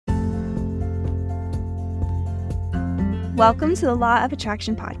Welcome to the Law of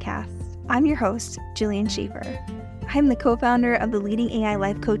Attraction podcast. I'm your host, Jillian Schaefer. I'm the co-founder of the leading AI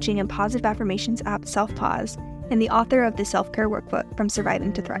life coaching and positive affirmations app Self-Pause and the author of the self-care workbook From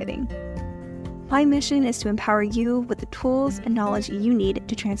Surviving to Thriving. My mission is to empower you with the tools and knowledge you need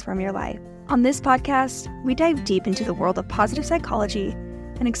to transform your life. On this podcast, we dive deep into the world of positive psychology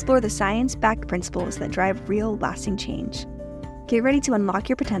and explore the science-backed principles that drive real, lasting change. Get ready to unlock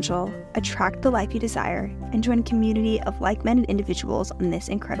your potential, attract the life you desire, and join a community of like-minded individuals on this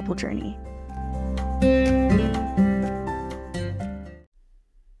incredible journey.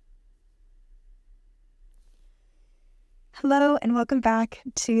 Hello, and welcome back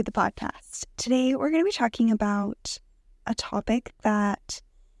to the podcast. Today, we're going to be talking about a topic that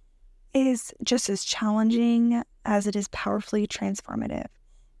is just as challenging as it is powerfully transformative,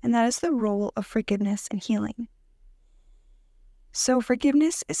 and that is the role of forgiveness and healing. So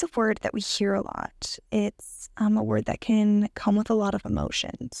forgiveness is a word that we hear a lot. It's a word that can come with a lot of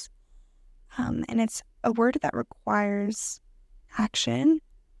emotions. And it's a word that requires action,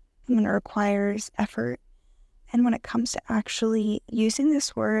 and it requires effort. And when it comes to actually using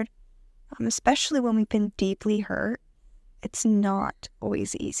this word, especially when we've been deeply hurt, it's not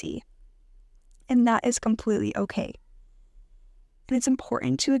always easy. And that is completely okay. And it's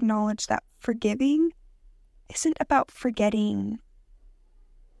important to acknowledge that forgiving isn't about forgetting,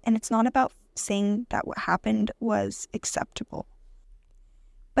 and it's not about saying that what happened was acceptable,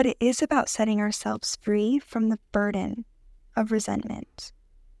 but it is about setting ourselves free from the burden of resentment,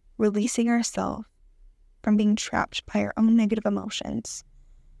 releasing ourselves from being trapped by our own negative emotions.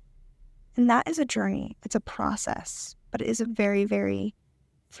 And that is a journey. It's a process, but it is a very, very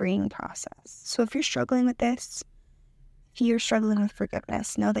freeing process. So if you're struggling with this, if you're struggling with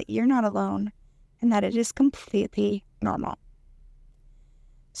forgiveness, know that you're not alone and that it is completely normal.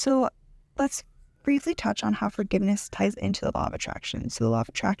 So let's briefly touch on how forgiveness ties into the law of attraction. So the law of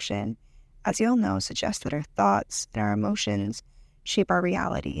attraction, as you all know, suggests that our thoughts and our emotions shape our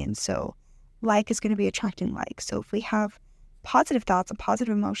reality. And so like is going to be attracting like. So if we have positive thoughts and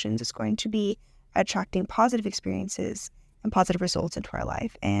positive emotions, it's going to be attracting positive experiences and positive results into our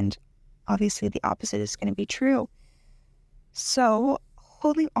life. And obviously the opposite is going to be true. So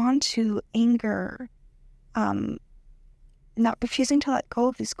holding on to anger, not refusing to let go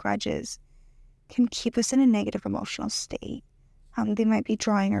of these grudges can keep us in a negative emotional state. They might be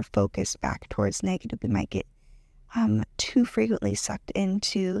drawing our focus back towards negative. We might get too frequently sucked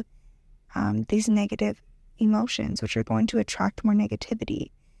into these negative emotions, which are going to attract more negativity.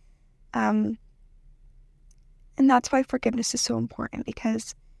 And that's why forgiveness is so important,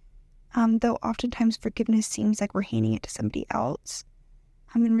 because though oftentimes forgiveness seems like we're handing it to somebody else,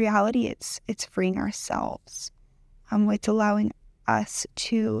 in reality, it's freeing ourselves. It's allowing us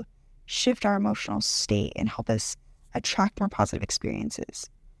to shift our emotional state and help us attract more positive experiences.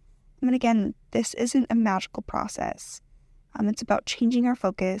 And again, this isn't a magical process. It's about changing our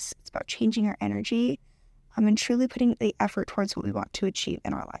focus. It's about changing our energy, and truly putting the effort towards what we want to achieve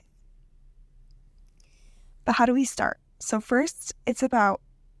in our life. But how do we start? So first, it's about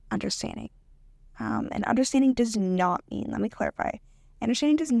understanding. And understanding does not mean, let me clarify,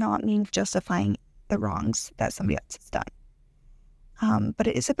 understanding does not mean justifying the wrongs that somebody else has done. But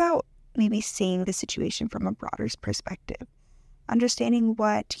it is about maybe seeing the situation from a broader perspective, understanding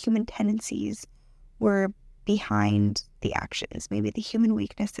what human tendencies were behind the actions, maybe the human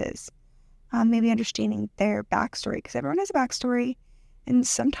weaknesses, maybe understanding their backstory, because everyone has a backstory, and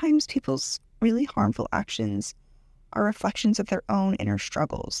sometimes people's really harmful actions are reflections of their own inner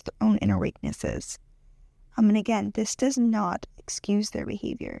struggles, their own inner weaknesses. And again, this does not excuse their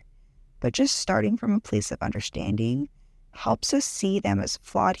behavior, but just starting from a place of understanding helps us see them as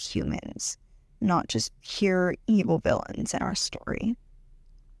flawed humans, not just pure evil villains in our story.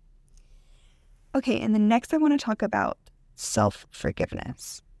 Okay, and then next I want to talk about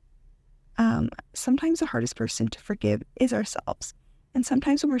self-forgiveness. Sometimes the hardest person to forgive is ourselves. And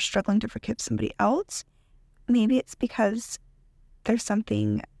sometimes when we're struggling to forgive somebody else, maybe it's because there's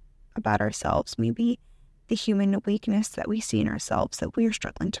something about ourselves, maybe the human weakness that we see in ourselves that we are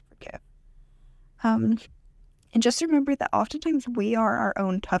struggling to forgive. And just remember that oftentimes we are our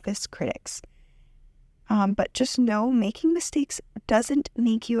own toughest critics. But just know, making mistakes doesn't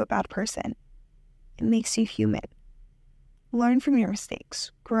make you a bad person. It makes you human. Learn from your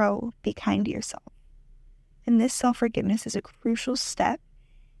mistakes, grow, be kind to yourself. And this self-forgiveness is a crucial step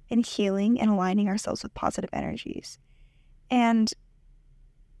in healing and aligning ourselves with positive energies. And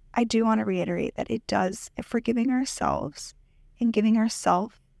I do want to reiterate that forgiving ourselves and giving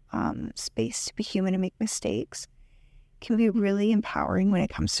ourselves space to be human and make mistakes can be really empowering when it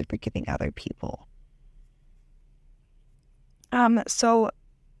comes to forgiving other people. So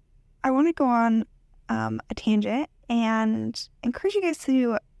I want to go on a tangent and encourage you guys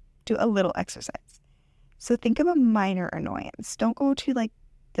to do a little exercise. So think of a minor annoyance. Don't go to like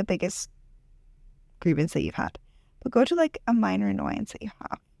the biggest grievance that you've had, but go to like a minor annoyance that you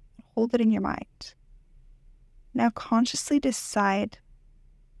have. Hold it in your mind. Now consciously decide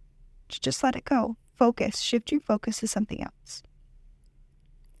to just let it go. Focus. Shift your focus to something else.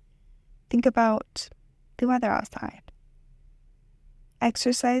 Think about the weather outside.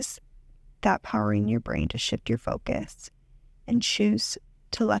 Exercise that power in your brain to shift your focus and choose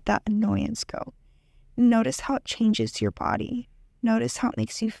to let that annoyance go. Notice how it changes your body. Notice how it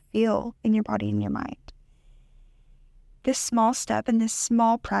makes you feel in your body and your mind. This small step and this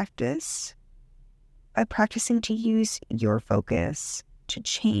small practice, by practicing to use your focus to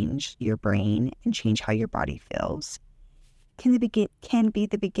change your brain and change how your body feels, can be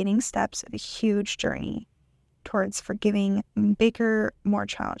the beginning steps of a huge journey towards forgiving bigger, more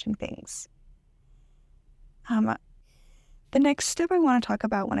challenging things. The next step I want to talk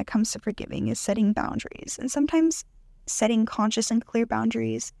about when it comes to forgiving is setting boundaries. And sometimes setting conscious and clear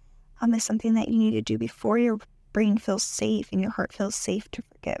boundaries is something that you need to do before your brain feels safe and your heart feels safe to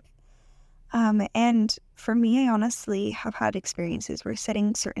forgive. And for me, I honestly have had experiences where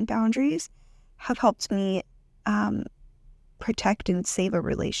setting certain boundaries have helped me protect and save a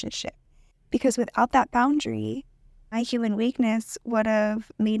relationship. Because without that boundary, my human weakness would have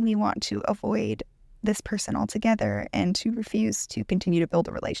made me want to avoid this person altogether and to refuse to continue to build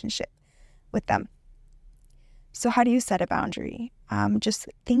a relationship with them. So how do you set a boundary? Just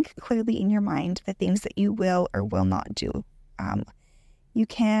think clearly in your mind the things that you will or will not do. You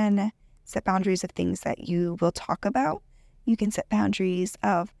can set boundaries of things that you will talk about. You can set boundaries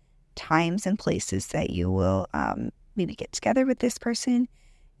of times and places that you will maybe get together with this person.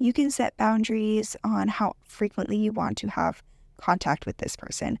 You can set boundaries on how frequently you want to have contact with this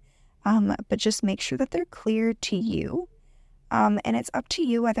person. But just make sure that they're clear to you. And it's up to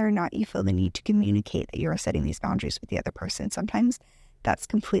you whether or not you feel the need to communicate that you're setting these boundaries with the other person. Sometimes that's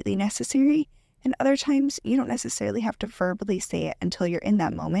completely necessary. And other times you don't necessarily have to verbally say it until you're in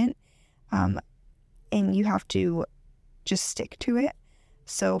that moment. And you have to just stick to it.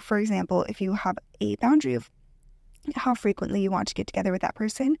 So for example, if you have a boundary of how frequently you want to get together with that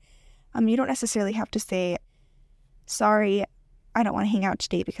person, you don't necessarily have to say, sorry, I don't want to hang out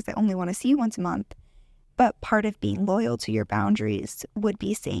today because I only want to see you once a month. But part of being loyal to your boundaries would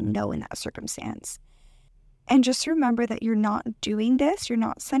be saying no in that circumstance. And just remember that you're not doing this. You're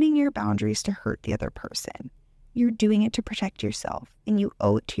not setting your boundaries to hurt the other person. You're doing it to protect yourself, and you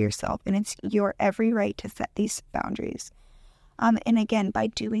owe it to yourself. And it's your every right to set these boundaries. And again, by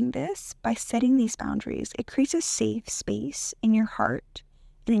doing this, by setting these boundaries, it creates a safe space in your heart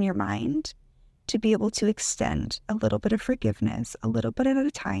and in your mind to be able to extend a little bit of forgiveness, a little bit at a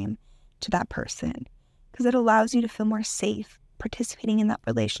time, to that person, because it allows you to feel more safe participating in that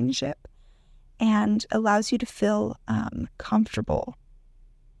relationship and allows you to feel comfortable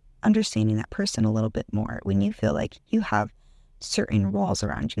understanding that person a little bit more when you feel like you have certain walls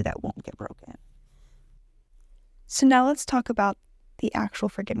around you that won't get broken. So now let's talk about the actual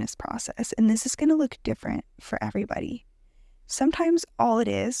forgiveness process, and this is going to look different for everybody. Sometimes all it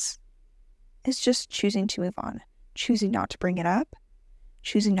is just choosing to move on, choosing not to bring it up,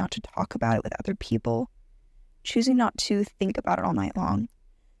 choosing not to talk about it with other people, choosing not to think about it all night long.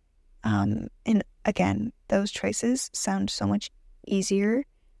 And again, those choices sound so much easier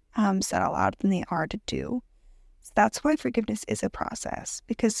said out loud than they are to do. So that's why forgiveness is a process,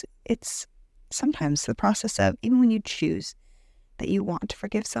 because it's sometimes the process of, even when you choose that you want to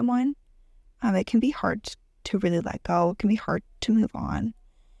forgive someone, it can be hard to really let go. It can be hard to move on.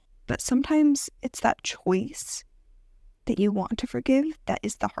 But sometimes it's that choice that you want to forgive that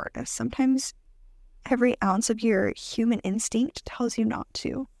is the hardest. Sometimes every ounce of your human instinct tells you not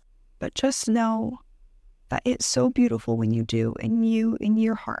to. But just know that it's so beautiful when you do, and you in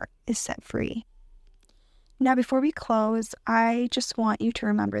your heart is set free. Now, before we close, I just want you to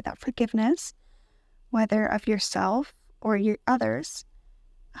remember that forgiveness, whether of yourself or your others,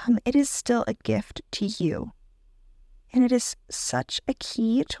 it is still a gift to you. And it is such a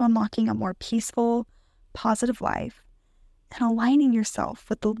key to unlocking a more peaceful, positive life and aligning yourself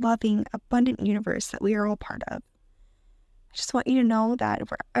with the loving, abundant universe that we are all part of. I just want you to know that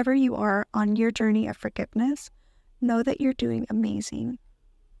wherever you are on your journey of forgiveness, know that you're doing amazing.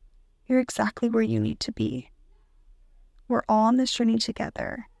 You're exactly where you need to be. We're all on this journey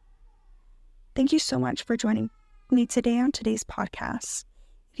together. Thank you so much for joining me today on today's podcast.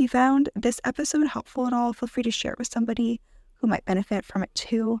 If you found this episode helpful at all, feel free to share it with somebody who might benefit from it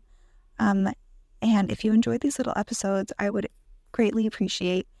too. And if you enjoyed these little episodes, I would greatly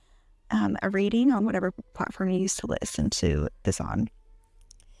appreciate a rating on whatever platform you use to listen to this on.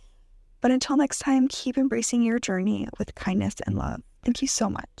 But until next time, keep embracing your journey with kindness and love. Thank you so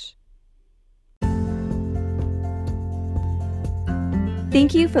much.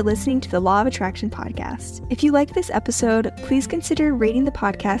 Thank you for listening to the Law of Attraction podcast. If you like this episode, please consider rating the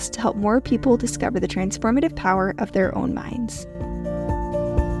podcast to help more people discover the transformative power of their own minds.